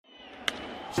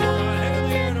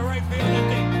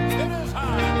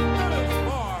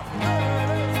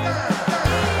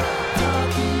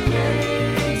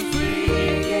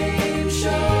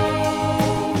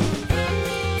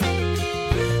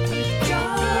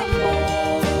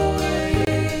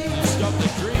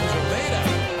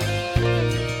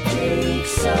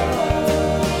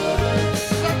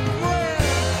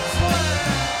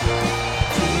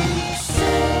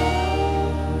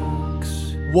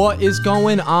What is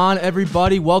going on,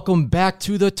 everybody? Welcome back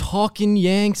to the Talkin'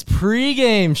 Yanks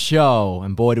pregame show.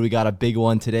 And boy, do we got a big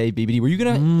one today, BBD. Were you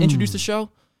going to introduce the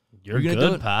show? You're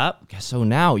good, Pop. Guess so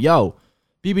now. Yo,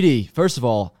 BBD, first of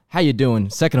all, how you doing?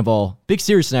 Second of all, big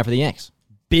series tonight for the Yanks.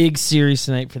 Big series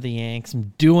tonight for the Yanks.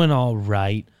 I'm doing all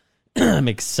right. I'm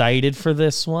excited for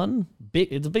this one.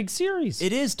 It's a big series.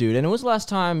 It is, dude. And it was the last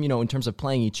time, in terms of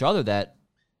playing each other, that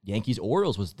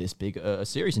Yankees-Orioles was this big a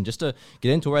series. And just to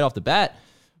get into it right off the bat,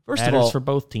 first of all, for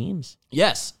both teams.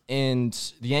 Yes, and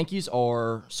the Yankees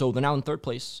they're now in third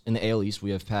place in the AL East. We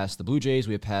have passed the Blue Jays.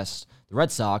 We have passed the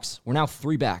Red Sox. We're now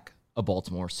 3 back of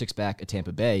Baltimore, 6 back of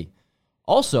Tampa Bay.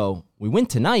 Also, we win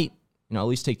tonight, at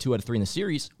least take 2 out of 3 in the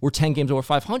series. We're 10 games over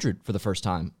 500 for the first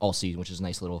time all season, which is a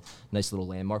nice little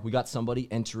landmark. We got somebody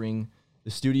entering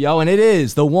the studio, and it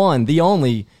is the one, the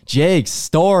only, Jake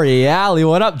Story-Alley.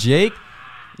 What up, Jake?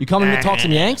 You coming to talk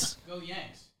some Yanks? Go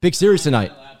Yanks. Big series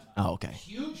tonight. Oh, okay.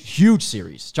 Huge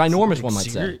series. Ginormous, one might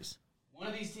say. One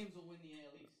of these teams will win the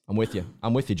AL East.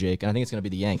 I'm with you, Jake. And I think it's going to be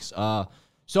the Yanks.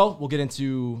 So we'll get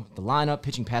into the lineup,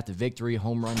 pitching path to victory,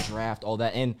 home run draft, all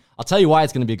that. And I'll tell you why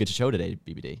it's going to be a good show today,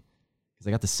 BBD. Because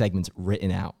I got the segments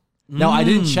written out. Now, I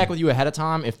didn't check with you ahead of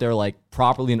time if they're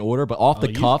properly in order, but off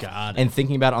the cuff and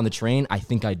thinking about it on the train, I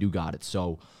think I do got it.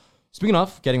 So speaking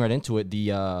of getting right into it,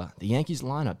 the Yankees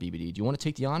lineup, BBD. Do you want to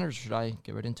take the honors or should I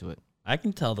get right into it? I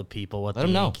can tell the people what the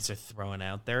Yankees are throwing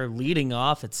out there. Leading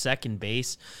off at second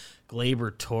base,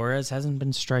 Gleyber Torres hasn't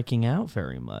been striking out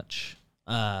very much.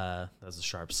 That was a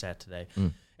sharp set today.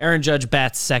 Aaron Judge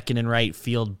bats second and right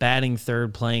field. Batting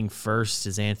third, playing first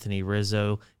is Anthony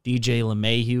Rizzo. DJ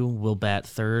LeMahieu will bat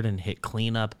third and hit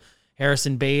cleanup.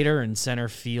 Harrison Bader in center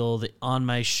field on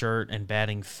my shirt and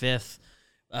batting fifth.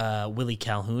 Willie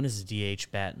Calhoun is a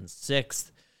DH batting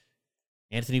sixth.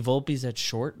 Anthony Volpe's at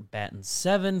short, batting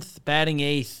seventh. Batting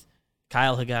eighth,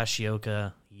 Kyle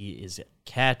Higashioka. He is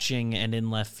catching. And in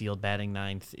left field, batting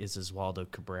ninth, is Oswaldo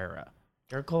Cabrera.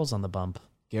 Gerrit Cole's on the bump.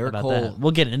 Gerrit Cole.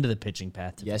 We'll get into the pitching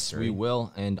path. Yes, we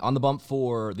will. And on the bump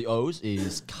for the O's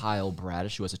is Kyle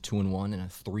Bradish, who has a 2-1 and a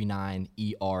 3.9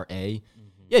 ERA.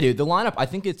 Yeah, dude, the lineup, I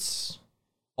think it's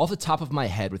off the top of my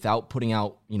head without putting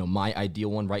out, my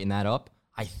ideal one, writing that up.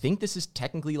 I think this is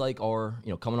technically our,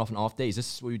 coming off an off day. Is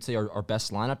this what you'd say our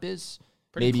best lineup is?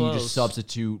 Pretty Maybe close. You just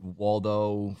substitute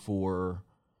Waldo for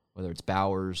whether it's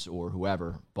Bowers or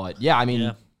whoever. But yeah,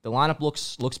 the lineup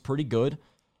looks pretty good.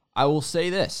 I will say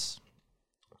this.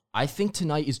 I think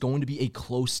tonight is going to be a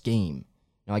close game.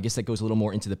 Now, I guess that goes a little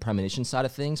more into the premonition side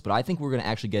of things, but I think we're going to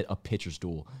actually get a pitcher's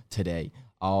duel today.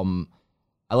 I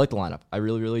like the lineup. I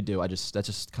really, really do. That's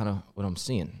just kind of what I'm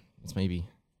seeing. It's maybe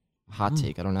a hot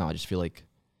take. I don't know. I just feel like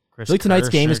tonight's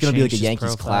game is going to be like a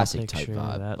Yankees classic type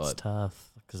vibe. That's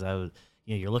tough because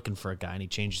you're looking for a guy and he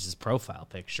changes his profile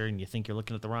picture and you think you're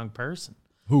looking at the wrong person.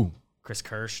 Who? Chris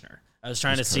Kirshner. I was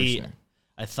trying to see.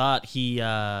 I thought he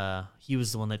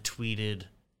was the one that tweeted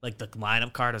the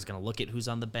lineup card. I was going to look at who's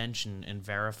on the bench and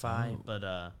verify.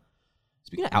 But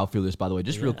speaking of outfielders, by the way,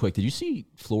 just real quick, did you see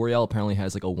Florial apparently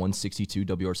has a 162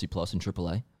 WRC plus in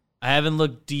AAA? I haven't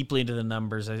looked deeply into the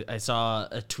numbers. I saw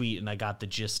a tweet and I got the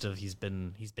gist of he's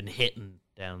been hitting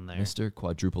down there. Mr.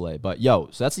 Quadruple A. But so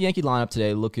that's the Yankee lineup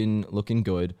today, looking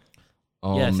good.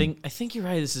 I think you're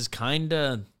right. This is kind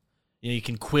of you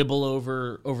can quibble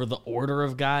over the order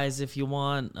of guys if you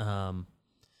want.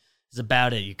 It's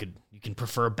about it. You can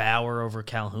prefer Bauer over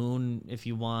Calhoun if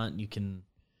you want. You can.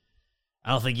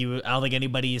 I don't think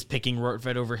anybody is picking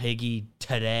Rortvedt over Higgy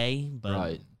today,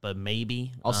 but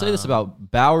maybe. I'll say this about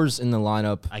Bowers in the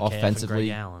lineup offensively. Greg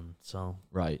Allen, so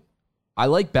right. I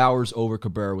like Bowers over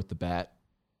Cabrera with the bat,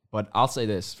 but I'll say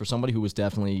this for somebody who was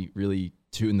definitely really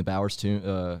tooting the Bowers tune.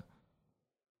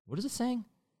 What is it saying?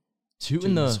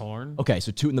 Tooting the horn. Okay,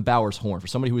 so tooting the Bowers horn for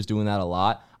somebody who was doing that a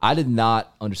lot. I did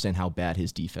not understand how bad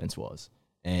his defense was,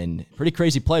 and pretty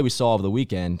crazy play we saw over the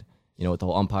weekend. With the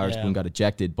whole umpires boom got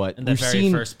ejected, but and the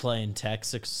very first play in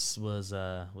Texas was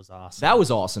awesome. That was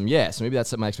awesome, yeah. So maybe that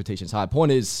set my expectations high.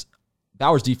 Point is,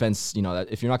 Bauer's defense. That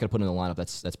if you're not going to put him in the lineup,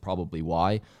 that's probably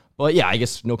why. But yeah, I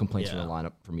guess no complaints from the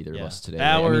lineup from either of us today.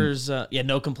 Bowers,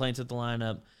 no complaints at the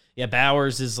lineup. Yeah,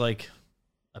 Bowers is like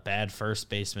a bad first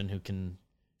baseman who can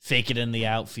fake it in the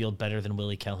outfield better than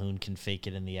Willie Calhoun can fake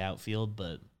it in the outfield,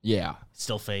 but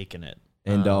still faking it.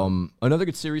 And another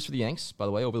good series for the Yanks, by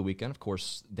the way, over the weekend. Of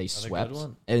course, they swept.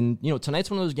 And,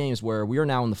 tonight's one of those games where we are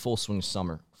now in the full swing of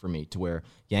summer for me, to where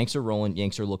Yanks are rolling,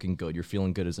 Yanks are looking good, you're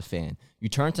feeling good as a fan. You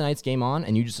turn tonight's game on,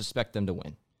 and you just expect them to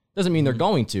win. Doesn't mean they're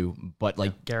going to, but,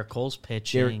 Gerrit Cole's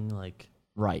pitching,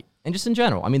 Right. And just in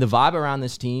general. I mean, the vibe around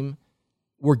this team,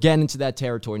 we're getting into that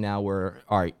territory now where,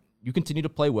 all right, you continue to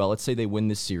play well. Let's say they win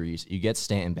this series. You get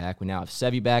Stanton back. We now have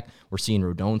Sevy back. We're seeing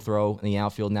Rodon throw in the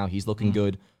outfield now. He's looking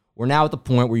good. We're now at the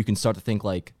point where you can start to think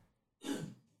like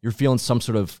you're feeling some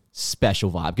sort of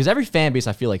special vibe. Because every fan base,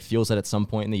 I feel like, feels that at some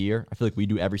point in the year. I feel like we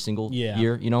do every single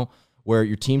year, you know, where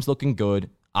your team's looking good.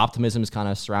 Optimism is kind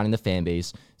of surrounding the fan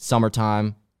base.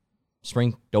 Summertime,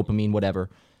 spring, dopamine, whatever.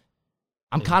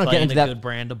 I'm kind of getting into that good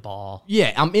brand of ball.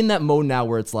 Yeah, I'm in that mode now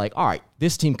where it's like, all right,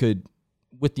 this team could,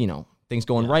 with, you know, things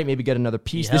going right, maybe get another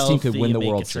piece. This team could win the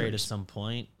World Series. Trade at some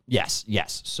point. Yes.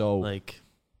 So, like,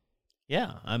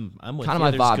 yeah, I'm with kind you.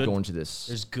 of my vibe going to this.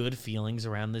 There's good feelings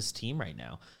around this team right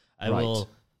now. I will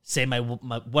say my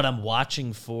what I'm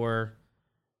watching for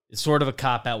is sort of a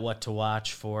cop out what to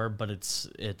watch for, but it's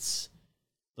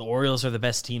the Orioles are the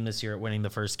best team this year at winning the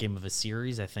first game of a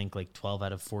series. I think like 12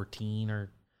 out of 14 or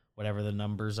whatever the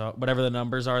numbers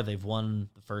are. They've won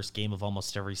the first game of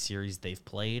almost every series they've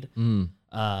played.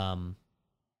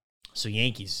 So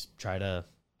Yankees try to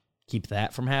keep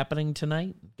that from happening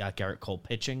tonight. Got Gerrit Cole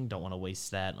pitching. Don't want to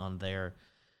waste that on their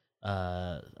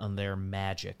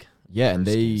magic. Yeah, and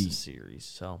series.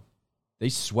 So they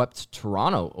swept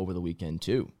Toronto over the weekend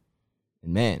too.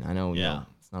 And man, I know, you know,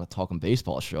 it's not a talking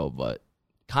baseball show, but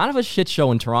kind of a shit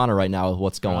show in Toronto right now with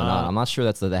what's going on. I'm not sure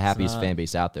that's the happiest fan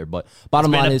base out there, but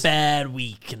bottom line is a bad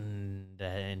week and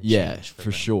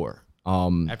for sure.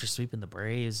 After sweeping the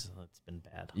Braves, it's been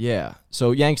bad. Yeah.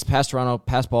 So Yanks past Toronto,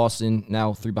 past Boston,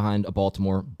 now 3 behind a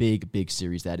Baltimore. Big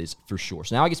series, that is for sure.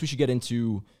 So now I guess we should get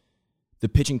into the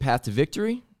pitching path to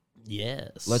victory.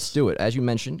 Yes. Let's do it. As you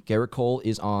mentioned, Gerrit Cole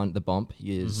is on the bump.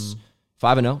 He is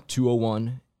 5-0,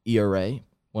 2.01 ERA.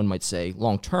 One might say,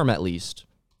 long-term at least,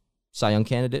 Cy Young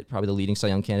candidate, probably the leading Cy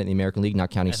Young candidate in the American League,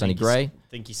 not counting Sonny Gray. I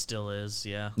think he still is,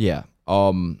 yeah. Yeah.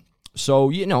 So,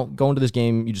 you know, going to this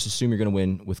game, you just assume you're going to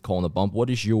win with Cole on the bump. What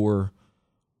is your,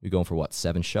 we going for what,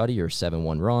 7 shutty or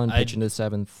 7-1 run, pitching to the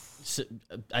 7th? So,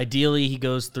 ideally, he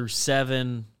goes through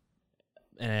 7,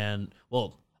 and,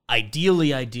 well,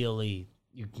 ideally,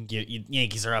 you can get,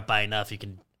 Yankees are up by enough, you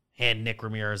can hand Nick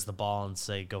Ramirez the ball and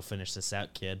say, go finish this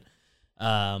out, kid.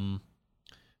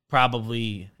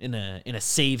 Probably in a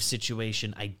save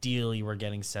situation, ideally we're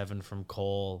getting 7 from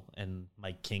Cole and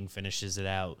Mike King finishes it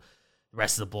out. The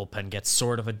rest of the bullpen gets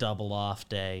sort of a double off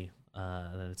day,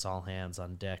 and then it's all hands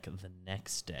on deck the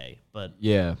next day. But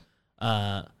yeah,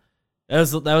 that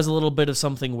was a little bit of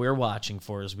something we're watching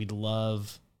for. Is we'd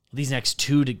love these next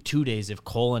 2 days if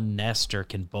Cole and Nestor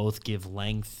can both give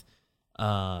length,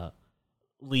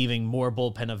 leaving more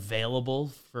bullpen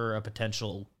available for a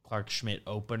potential Clark Schmidt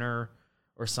opener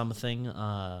or something,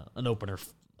 an opener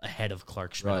ahead of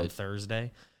Clark Schmidt on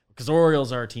Thursday. Because the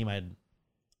Orioles are a team I'd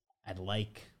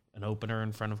like an opener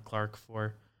in front of Clark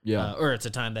for. Yeah. Or it's a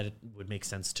time that it would make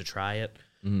sense to try it.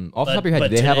 Off the top of your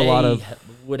head, they have a lot of...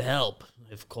 would help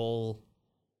if Cole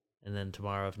and then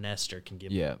tomorrow if Nestor can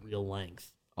give real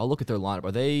length. I'll look at their lineup.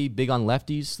 Are they big on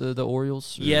lefties, the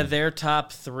Orioles? Or? Yeah, their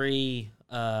top 3,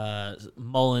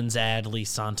 Mullins, Adley,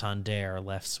 Santander,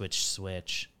 left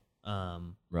switch.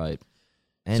 Right.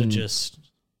 And so just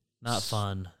not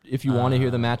fun. If you want to hear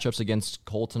the matchups against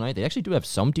Cole tonight, they actually do have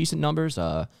some decent numbers.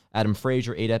 Adam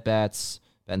Frazier, 8 at-bats,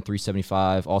 batting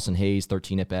 .375. Austin Hayes,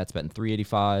 13 at-bats, batting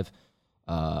 .385.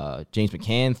 James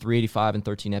McCann, 385 and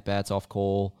 13 at-bats off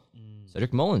Cole.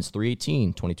 Cedric Mullins,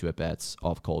 318, 22 at-bats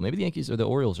off Cole. Maybe the Yankees or the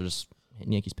Orioles are just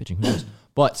hitting Yankees pitching. Who knows?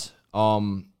 But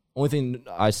only thing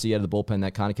I see out of the bullpen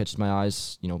that kind of catches my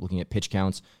eyes, you know, looking at pitch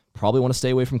counts, probably want to stay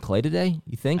away from Clay today,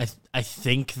 you think? I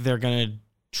think they're going to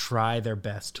try their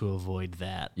best to avoid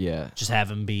that. Yeah. Just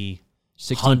have him be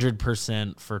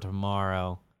 100% for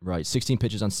tomorrow. Right. 16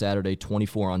 pitches on Saturday,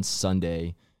 24 on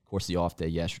Sunday. Of course, the off day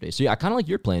yesterday. So, yeah, I kind of like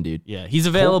your plan, dude. Yeah, he's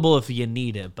available if you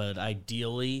need it, but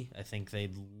ideally, I think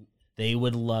they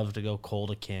would love to go Cole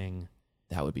to King.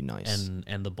 That would be nice.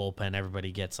 And the bullpen,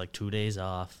 everybody gets like 2 days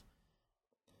off.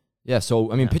 Yeah,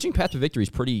 so, I mean, pitching path to victory is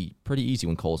pretty easy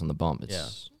when Cole's on the bump.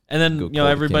 And then, you know,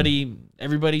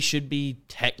 everybody should be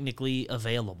technically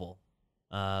available.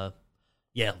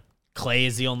 Clay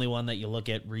is the only one that you look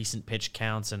at recent pitch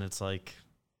counts, and it's like,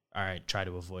 all right, try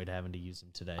to avoid having to use him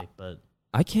today. But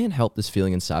I can't help this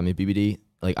feeling inside me, BBD.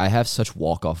 Like, I have such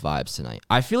walk-off vibes tonight.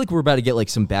 I feel like we're about to get, like,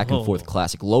 some back-and-forth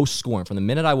classic, low scoring. From the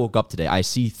minute I woke up today, I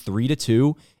see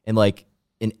 3-2 and, like,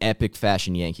 an epic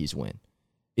fashion Yankees win.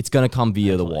 It's going to come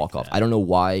via the walk-off. I don't know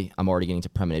why I'm already getting to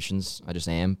premonitions. I just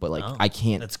am. But, like, I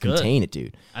can't contain it,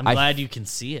 dude. I'm glad you can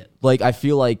see it. Like, I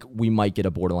feel like we might get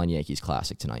a borderline Yankees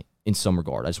classic tonight in some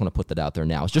regard. I just want to put that out there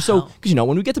now. It's just so, because, you know,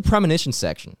 when we get to premonition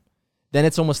section, then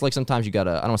it's almost like sometimes you got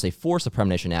to, I don't want to say force a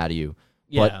premonition out of you,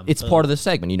 but it's part of the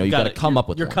segment. You know, you got to come up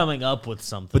with You're one. coming up with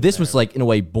something. But this was like, in a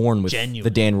way, born with Genuine. the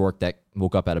Dan Rourke that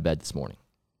woke up out of bed this morning.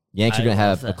 Yankees are going to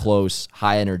have a close,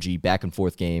 high-energy,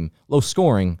 back-and-forth game, low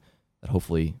scoring, that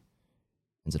hopefully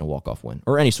ends in a walk-off win,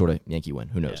 or any sort of Yankee win.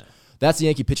 Who knows? Yeah. That's the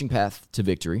Yankee pitching path to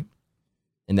victory,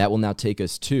 and that will now take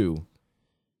us to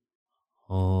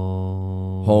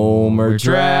Homer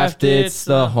Draft. It's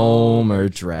the Homer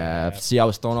Draft. See, I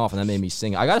was thrown off, and that made me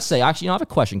sing. I got to say, actually, I have a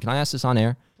question. Can I ask this on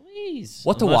air? Please.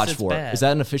 What to watch for? Bad. Is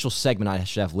that an official segment I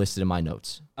should have listed in my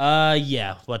notes?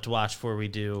 Yeah. What to watch for we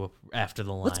do after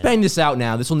the line. Let's bang this out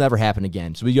now. This will never happen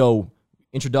again. So we go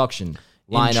introduction,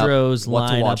 lineup, intros,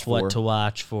 lineup, what to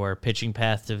watch for, pitching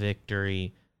path to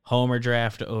victory, Homer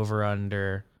Draft,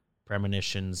 over-under,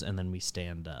 premonitions, and then we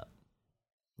stand up.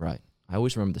 Right. I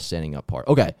always remember the standing up part.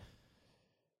 Okay.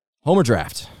 Homer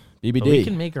Draft, BBD. But we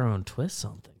can make our own twists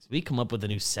on things. We come up with a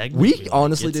new segment. We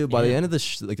honestly do. By the end of the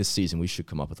season, we should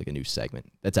come up with like a new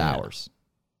segment. That's ours.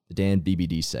 The Dan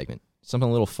BBD segment. Something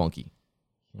a little funky.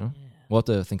 You know? Yeah. We'll have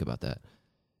to think about that.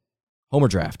 Homer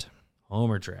Draft.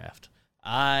 Homer Draft.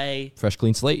 Fresh,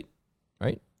 clean slate,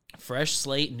 right? Fresh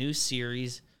slate, new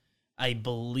series. I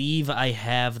believe I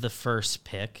have the first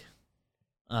pick.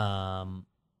 And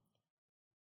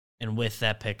with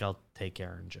that pick, I'll take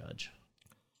Aaron Judge.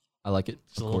 I like it.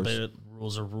 It's a little bit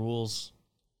rules are rules.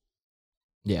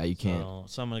 Yeah, you can't.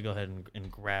 So I'm going to go ahead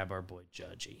and grab our boy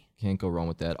Judgy. Can't go wrong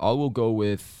with that. I will go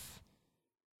with,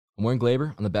 I'm wearing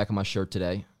Gleyber on the back of my shirt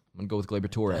today. I'm going to go with Gleyber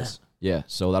Torres. Yeah,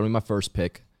 so that'll be my first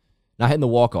pick. Not hitting the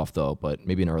walk-off, though, but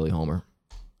maybe an early homer.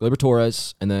 Gleyber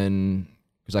Torres, and then,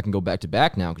 because I can go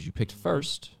back-to-back now because you picked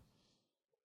first.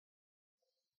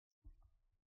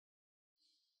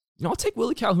 You know, I'll take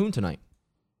Willie Calhoun tonight.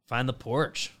 Find the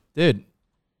porch. Dude,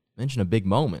 mention a big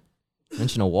moment.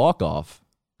 Mention a walk-off.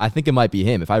 I think it might be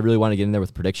him. If I really want to get in there with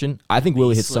a prediction, I think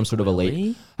Willie hits some sort of a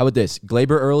late. How about this?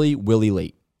 Gleyber early, Willie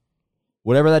late.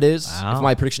 Whatever that is, if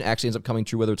my prediction actually ends up coming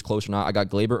true, whether it's close or not, I got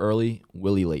Gleyber early,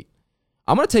 Willie late.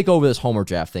 I'm going to take over this Homer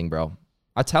Draft thing, bro.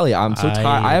 I tell you, I'm so tired.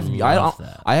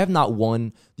 I have not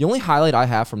won. The only highlight I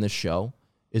have from this show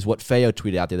is what Feo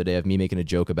tweeted out the other day of me making a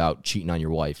joke about cheating on your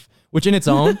wife, which in its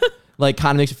own, like,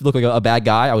 kind of makes you look like a bad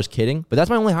guy. I was kidding, but that's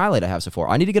my only highlight I have so far.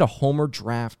 I need to get a Homer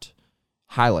Draft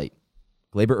highlight.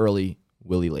 Gleyber early,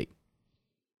 Willie late.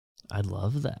 I'd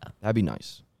love that. That'd be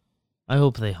nice. I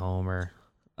hope they homer.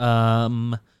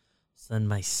 So then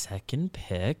my second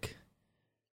pick,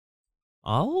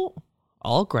 I'll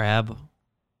grab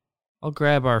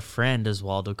our friend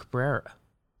Oswaldo Cabrera.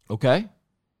 Okay.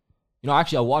 You know,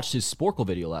 actually, I watched his Sporkle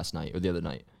video last night or the other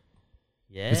night.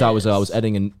 Yeah. Because I was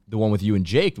editing the one with you and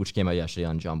Jake, which came out yesterday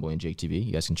on John Boy and Jake TV.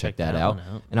 You guys can check that out.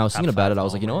 And I was thinking about it. I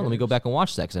was like, you know what? Let me go back and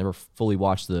watch that because I never fully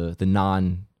watched the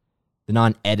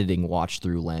non-editing watch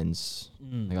through lens.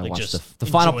 I gotta watch the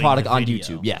final product on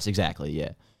YouTube. Yes, exactly.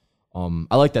 Yeah.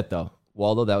 I like that though.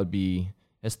 Waldo, that would be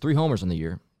has 3 homers on the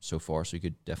year so far, so you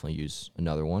could definitely use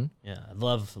another one. Yeah, I'd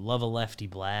love a lefty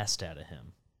blast out of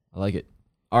him. I like it.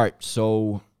 All right,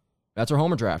 so that's our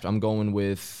Homer Draft. I'm going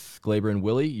with Gleyber and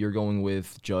Willie. You're going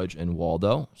with Judge and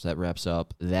Waldo. So that wraps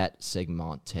up that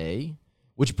segmente,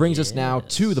 which brings us now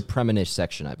to the premonition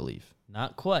section, I believe.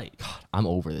 Not quite. God, I'm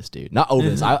over this, dude. Not over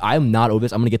this. I'm not over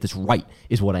this. I'm going to get this right,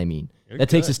 is what I mean. That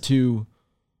takes us to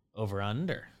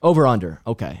over-under. Over-under.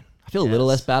 Okay. I feel a little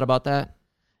less bad about that.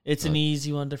 It's an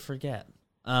easy one to forget.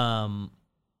 Do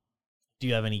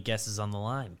you have any guesses on the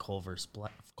line? Cole versus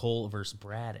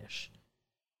Bradish.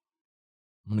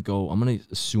 I'm gonna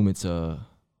assume it's I'll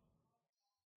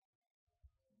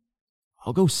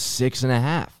go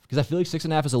 6.5 because I feel like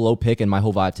 6.5 is a low pick, and my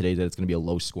whole vibe today is that it's gonna be a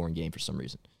low scoring game for some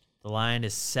reason. The line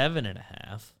is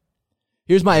 7.5.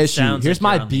 Here's my issue. Here's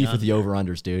my beef with the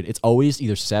over-unders, dude. It's always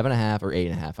either 7.5 or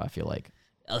 8.5. I feel like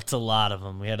it's a lot of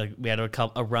them. We had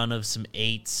a run of some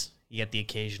 8s. You get the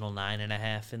occasional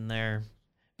 9.5 in there.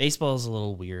 Baseball is a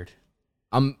little weird.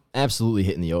 I'm absolutely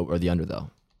hitting the over or the under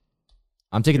though.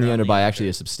 I'm taking the under by actually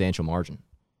a substantial margin.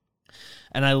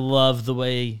 And I love the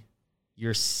way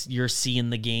you're seeing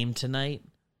the game tonight.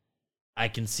 I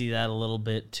can see that a little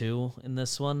bit too in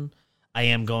this one. I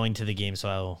am going to the game,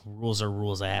 so rules are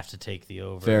rules. I have to take the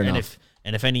over. Fair enough.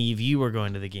 If any of you are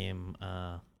going to the game,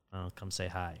 come say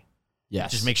hi.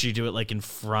 Yes. Just make sure you do it like in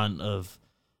front of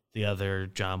the other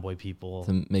John Boy people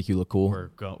to make you look cool.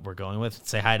 We're going with.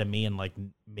 Say hi to me and like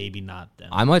maybe not them.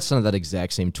 I might send that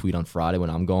exact same tweet on Friday when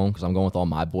I'm going because I'm going with all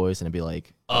my boys and it'd be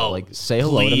like, say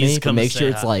hello to me, but make sure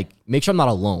it's hi. Make sure I'm not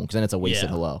alone because then it's a wasted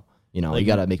hello. You know, you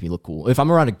gotta make me look cool. If I'm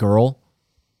around a girl,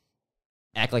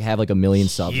 act like I have like 1 million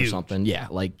subs or something. Yeah,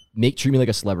 like treat me like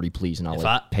a celebrity, please, and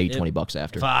I'll pay $20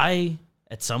 after. If I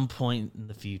at some point in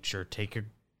the future take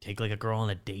take like a girl on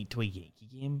a date to a Yankee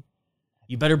game,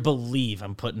 you better believe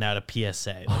I'm putting out a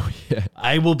PSA. Oh, yeah.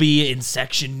 I will be in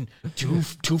section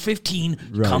 215.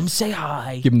 Right. Come say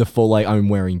hi. Give him the full, like, I'm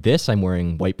wearing this. I'm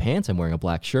wearing white pants. I'm wearing a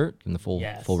black shirt. Give him the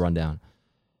full rundown.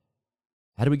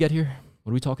 How did we get here?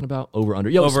 What are we talking about? Over,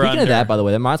 under. Yo, speaking of that, by the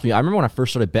way, that reminds me. I remember when I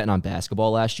first started betting on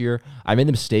basketball last year, I made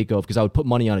the mistake of, because I would put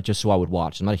money on it just so I would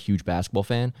watch. I'm not a huge basketball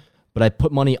fan, but I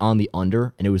put money on the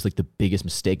under, and it was like the biggest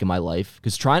mistake in my life.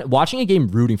 Because watching a game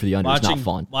rooting for the under is not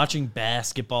fun. Watching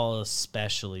basketball,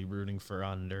 especially rooting for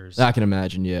unders. I can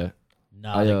imagine, yeah.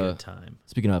 Not a good time.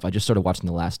 Speaking of, I just started watching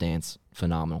The Last Dance.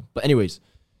 Phenomenal. But anyways.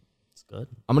 It's good.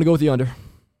 I'm going to go with the under.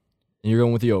 And you're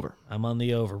going with the over. I'm on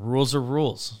the over. Rules are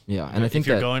rules. Yeah, and I think if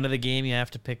you're going to the game, you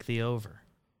have to pick the over.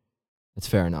 That's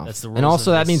fair enough. That's the rules. And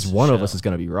also, that means one show. of us is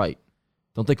going to be right.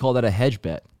 Don't they call that a hedge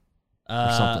bet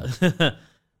or something?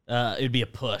 It'd be a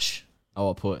push. Oh,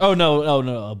 a push. Oh no!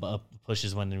 A push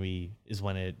is when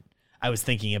it. I was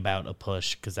thinking about a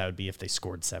push because that would be if they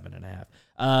scored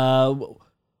 7.5.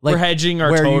 We're hedging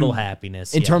our total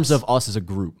happiness in terms of us as a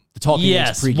group. The Talking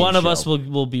Yanks pregame one of show. us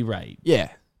will be right.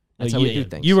 Yeah. That's how we do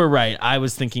things. You were right. I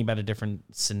was thinking about a different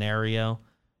scenario.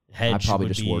 Hedge. I probably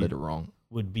just worded it wrong.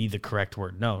 Would be the correct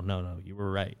word. No. You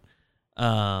were right.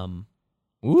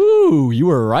 Ooh, you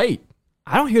were right.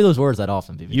 I don't hear those words that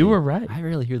often, BBD. You were right. I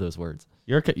rarely hear those words.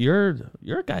 You're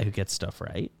a guy who gets stuff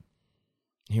right.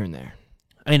 Here and there.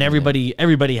 I mean, everybody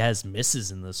has misses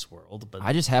in this world, but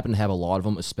I just happen to have a lot of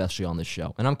them, especially on this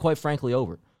show, and I'm quite frankly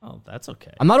over. Oh, that's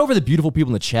okay. I'm not over the beautiful people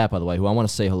in the chat, by the way, who I want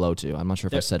to say hello to. I'm not sure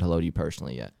if I said hello to you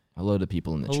personally yet. Hello to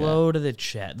people in the chat. Hello to the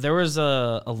chat. There was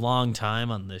a long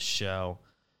time on this show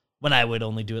when I would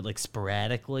only do it like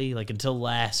sporadically, like until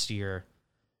last year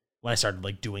when I started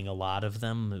like doing a lot of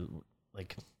them.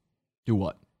 Like, do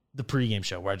what? The pregame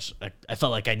show where I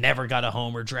felt like I never got a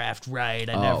homer draft right.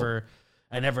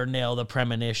 I never nailed a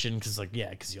premonition because I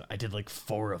did like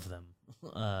 4 of them.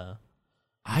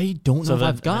 I don't know if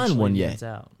I've gotten one yet,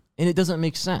 and it doesn't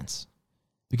make sense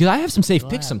because I have some safe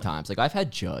picks sometimes. Like I've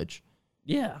had Judge.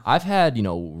 Yeah. I've had,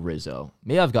 Rizzo.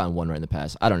 Maybe I've gotten one right in the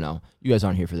past. I don't know. You guys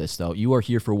aren't here for this, though. You are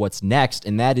here for what's next,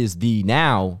 and that is the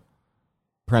now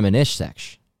premonition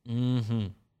section. Mm-hmm.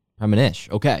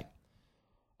 Premonition. Okay.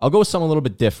 I'll go with something a little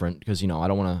bit different because, I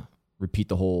don't want to repeat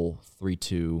the whole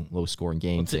 3-2 low-scoring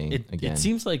game thing again. It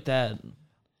seems like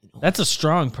that's a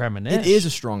strong premonition. It is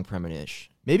a strong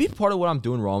premonition. Maybe part of what I'm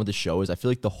doing wrong with the show is I feel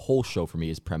like the whole show for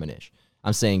me is premonition.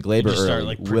 I'm saying Glaber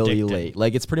early, Willie late.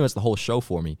 Like, it's pretty much the whole show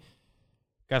for me.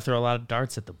 Got to throw a lot of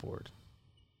darts at the board.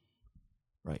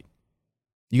 Right.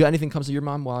 You got anything comes to your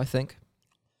mind while I think?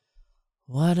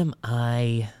 What am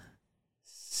I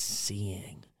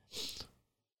seeing?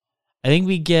 I think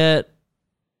we get...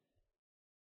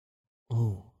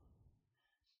 Ooh.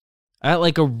 I got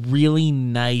like a really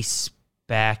nice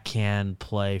backhand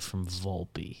play from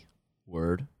Volpe.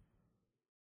 Word.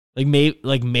 Like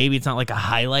maybe it's not like a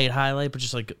highlight, but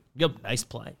just like, nice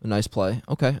play. A nice play.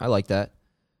 Okay, I like that.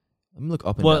 Let me look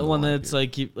up and down. One that's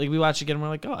like we watch again and we're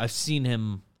like, oh, I've seen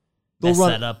him mess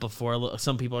that up before.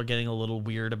 Some people are getting a little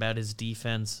weird about his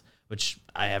defense, which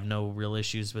I have no real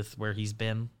issues with where he's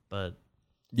been, but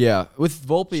yeah, with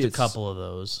Volpe, it's a couple of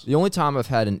those. The only time I've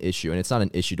had an issue, and it's not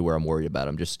an issue to where I'm worried about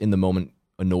him, just in the moment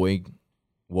annoying,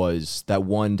 was that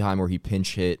one time where he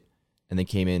pinch hit and then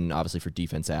came in obviously for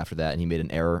defense after that, and he made an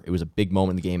error. It was a big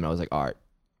moment in the game, and I was like, all right,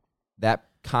 that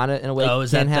kind of in a way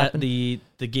can happen. The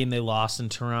game they lost in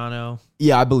Toronto?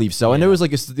 Yeah, I believe so. Yeah. And there was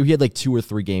like he had like 2 or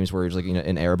 3 games where he was like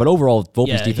an error, but overall,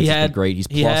 Volpe's defense has been great.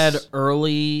 He had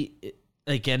early,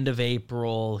 like end of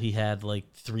April, he had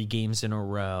like 3 games in a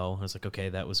row. I was like, okay,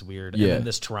 that was weird. Yeah. And then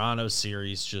this Toronto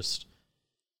series, just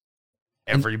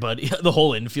everybody, the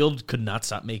whole infield could not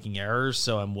stop making errors.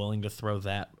 So I'm willing to throw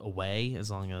that away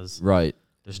as long as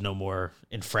there's no more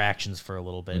infractions for a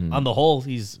little bit. Mm-hmm. On the whole,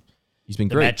 he's been great.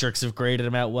 The metrics have graded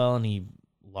him out well, and he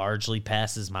largely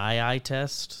passes my eye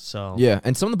test. So yeah,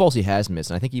 and some of the balls he has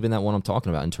missed, and I think even that one I'm talking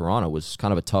about in Toronto was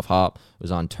kind of a tough hop. It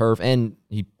was on turf, and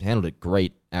he handled it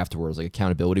great afterwards, like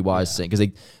accountability wise. Because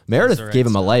Meredith gave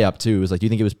him a layup too. It was like, do you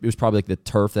think it was probably like the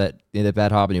turf that in that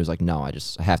bad hop? And he was like, no, I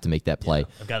have to make that play.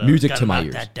 Yeah, music to my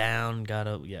ears. That down.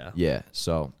 Yeah.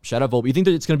 So shout out Volpe. You think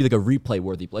that it's going to be like a replay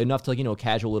worthy play enough to a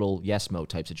casual little yes mo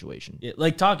type situation? Yeah,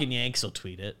 like Talking Yanks will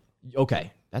tweet it.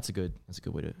 Okay, that's a good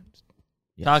way to.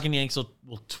 Yes. Talking Yanks will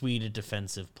tweet a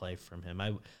defensive play from him.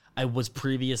 I was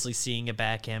previously seeing a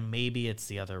backhand. Maybe it's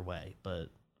the other way, but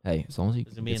hey, as long as he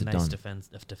it's gonna be a nice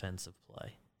defensive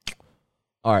play.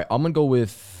 All right, I'm gonna go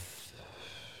with.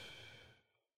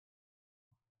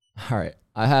 All right,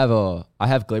 I have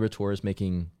Gleyber Torres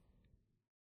making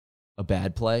a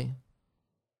bad play,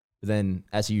 then,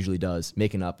 as he usually does,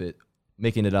 making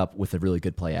it up with a really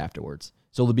good play afterwards.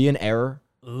 So there'll be an error.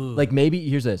 Ooh. Like maybe,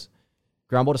 here's this.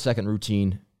 Ground ball to second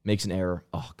routine, makes an error.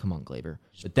 Oh, come on, Glaber.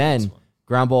 But then,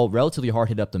 ground ball relatively hard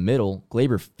hit up the middle.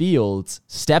 Glaber fields,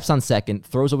 steps on second,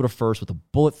 throws over to first with a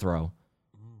bullet throw.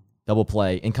 Double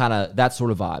play, and kind of that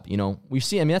sort of vibe. You know, we've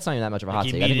seen, I mean, that's not even that much of a hot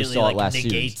take. I think we saw it last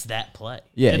series. Negates that play.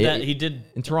 Yeah. He did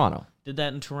in Toronto. Did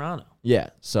that in Toronto. Yeah,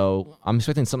 so I'm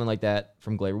expecting something like that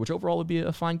from Glaber, which overall would be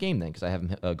a fine game then, because I have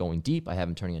him going deep. I have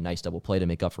him turning a nice double play to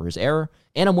make up for his error,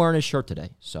 and I'm wearing his shirt today,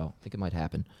 so I think it might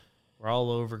happen. We're all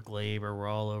over Glaber. We're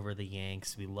all over the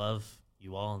Yanks. We love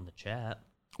you all in the chat.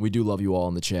 We do love you all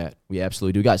in the chat. We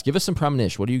absolutely do. Guys, give us some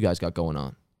premonition. What do you guys got going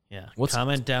on? Yeah,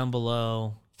 comment down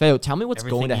below. Feo, tell me what's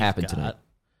going to happen tonight.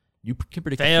 You can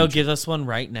predict. Feo, give us one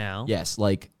right now. Yes,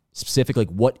 like specific, like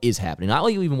what is happening. Not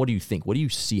like even what do you think. What do you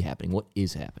see happening? What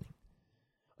is happening?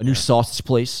 A new sausage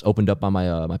place opened up by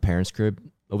my parents' crib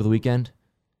over the weekend.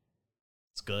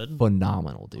 It's good.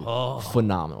 Phenomenal, dude. Oh,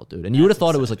 phenomenal, dude. And you would have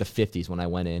thought it was like the 50s when I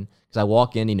went in, because I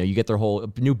walk in, you get their whole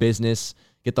new business,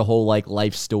 get the whole like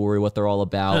life story, what they're all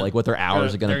about, like what their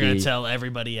hours are going to be. They're going to tell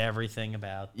everybody everything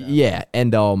about them. Yeah,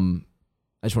 and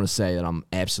I just want to say that I'm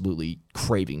absolutely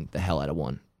craving the hell out of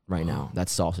one right now. That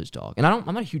sausage dog. And I'm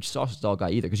not a huge sausage dog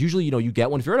guy either, because usually, you get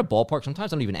one. If you're at a ballpark,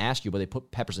 sometimes I don't even ask you, but they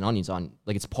put peppers and onions on,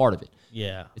 like it's part of it.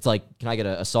 Yeah. It's like, can I get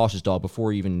a sausage dog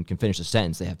before you even can finish the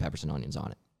sentence? They have peppers and onions on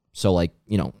it. So like,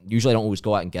 usually I don't always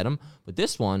go out and get them, but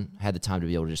this one I had the time to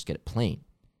be able to just get it plain.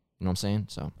 You know what I'm saying?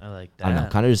 So I like that. I don't know,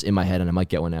 kind of just in my head, and I might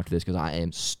get one after this because I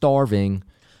am starving.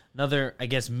 Another, I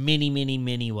guess,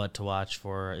 mini what to watch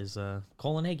for is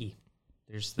Cole and Higgy.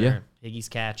 Higgy's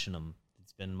catching them.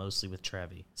 It's been mostly with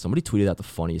Trevi. Somebody tweeted out the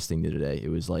funniest thing the other day. It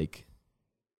was like,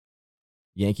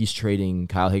 Yankees trading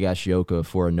Kyle Higashioka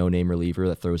for a no-name reliever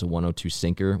that throws a 102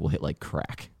 sinker will hit like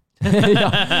crack.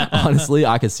 Honestly,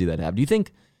 I could see that happen. Do you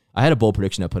think, I had a bold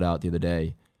prediction I put out the other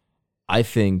day. I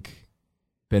think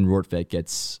Ben Rortvedt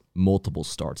gets multiple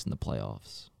starts in the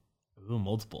playoffs. Ooh,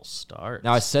 multiple starts.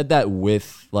 Now, I said that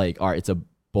with like, all right, it's a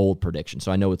bold prediction,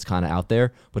 so I know it's kind of out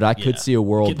there, but I could see a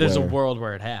world There's a world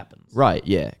where it happens. Right,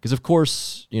 yeah. Because, of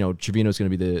course, Trevino's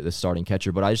going to be the starting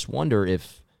catcher, but I just wonder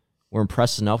if we're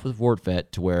impressed enough with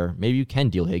Rortvedt to where maybe you can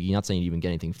deal Higgy. Not saying you even get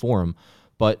anything for him,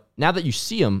 but now that you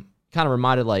see him, kind of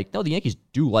reminded like, no, the Yankees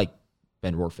do like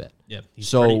Ben Rortvedt. Yeah,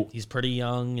 he's pretty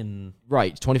young and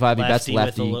right, 25. That's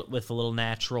lefty with a little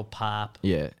natural pop.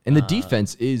 Yeah, and the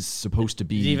defense is supposed to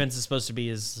be. The defense is supposed to be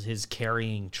his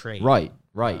carrying trait. Right.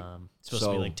 It's supposed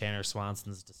to be like Tanner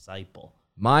Swanson's disciple.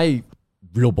 My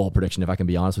real ball prediction, if I can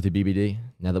be honest with you, BBD,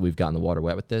 now that we've gotten the water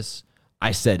wet with this,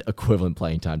 I said equivalent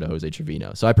playing time to Jose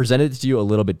Trevino. So I presented it to you a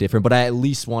little bit different, but I at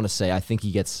least want to say I think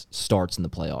he gets starts in the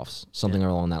playoffs. Something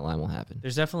along that line will happen.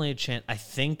 There's definitely a chance. I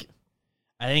think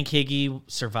Higgy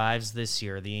survives this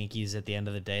year. The Yankees, at the end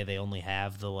of the day, they only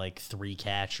have the like 3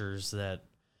 catchers that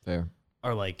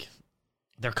are like,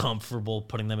 they're comfortable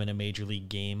putting them in a major league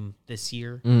game this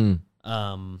year.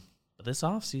 But this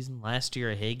offseason, last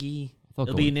year, Higgy,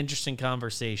 it'll be an interesting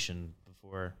conversation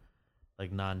before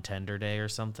like non-tender day or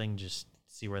something. Just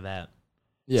see where the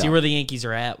Yankees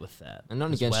are at with that. And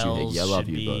not against you, Higgy. I love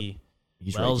you,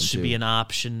 but Wells should be an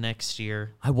option next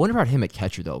year. I wonder about him at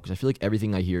catcher, though, because I feel like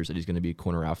everything I hear is that he's going to be a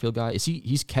corner outfield guy.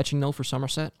 He's catching, though, for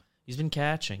Somerset? He's been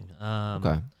catching.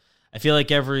 Okay. I feel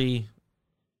like every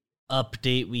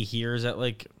update we hear is that,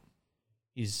 like,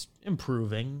 he's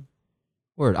improving.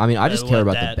 Word. I mean, I just care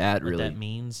about the bat, really. What that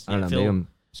means. I don't know. Maybe I'm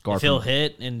scarfing. If he'll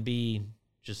hit and be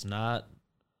just not,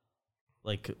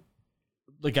 like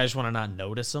I just want to not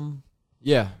notice him.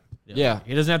 Yeah. Yeah.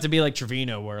 He doesn't have to be like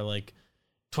Trevino, where, like,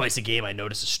 twice a game I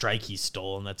notice a strike he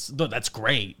stole, and that's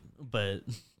great, but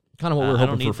kind of what we're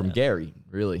hoping for from Gary,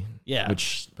 really. Yeah,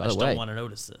 which, by I just the way, don't want to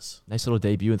notice this. Nice little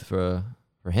debut for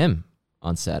him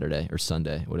on Saturday or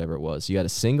Sunday, whatever it was. You got a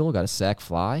single, got a sac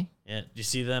fly. Yeah, did you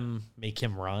see them make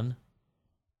him run?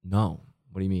 No.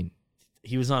 What do you mean?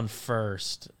 He was on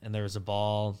first, and there was a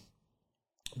ball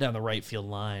down the right field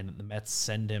line, and the Mets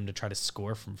send him to try to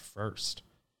score from first.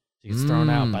 He gets thrown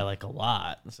out by like a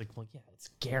lot. It's like, well, yeah, it's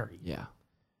Gary. Yeah.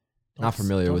 Not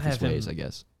familiar with his ways, I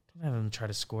guess. Don't have him try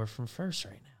to score from first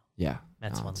right now. Yeah.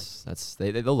 Mets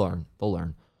they'll learn. They'll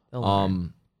learn.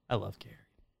 I love Gary.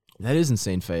 That is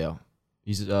insane, Feo.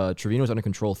 He's Trevino's under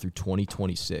control through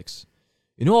 2026.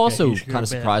 Also kind of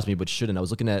surprised me, but shouldn't. I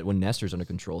was looking at when Nestor's under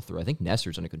control through. I think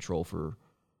Nestor's under control for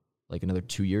like another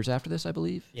 2 years after this, I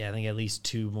believe. Yeah, I think at least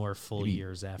 2 more full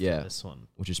years after this one.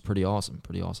 Which is pretty awesome.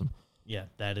 Pretty awesome. Yeah,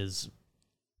 that is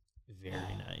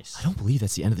very nice. I don't believe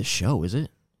that's the end of the show, is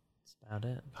it? That's about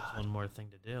it. There's one more thing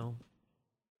to do.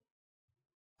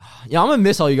 Yeah, I'm going to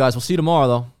miss all you guys. We'll see you tomorrow,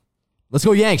 though. Let's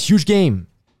go Yanks. Huge game.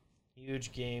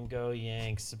 Huge game. Go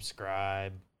Yanks.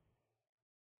 Subscribe.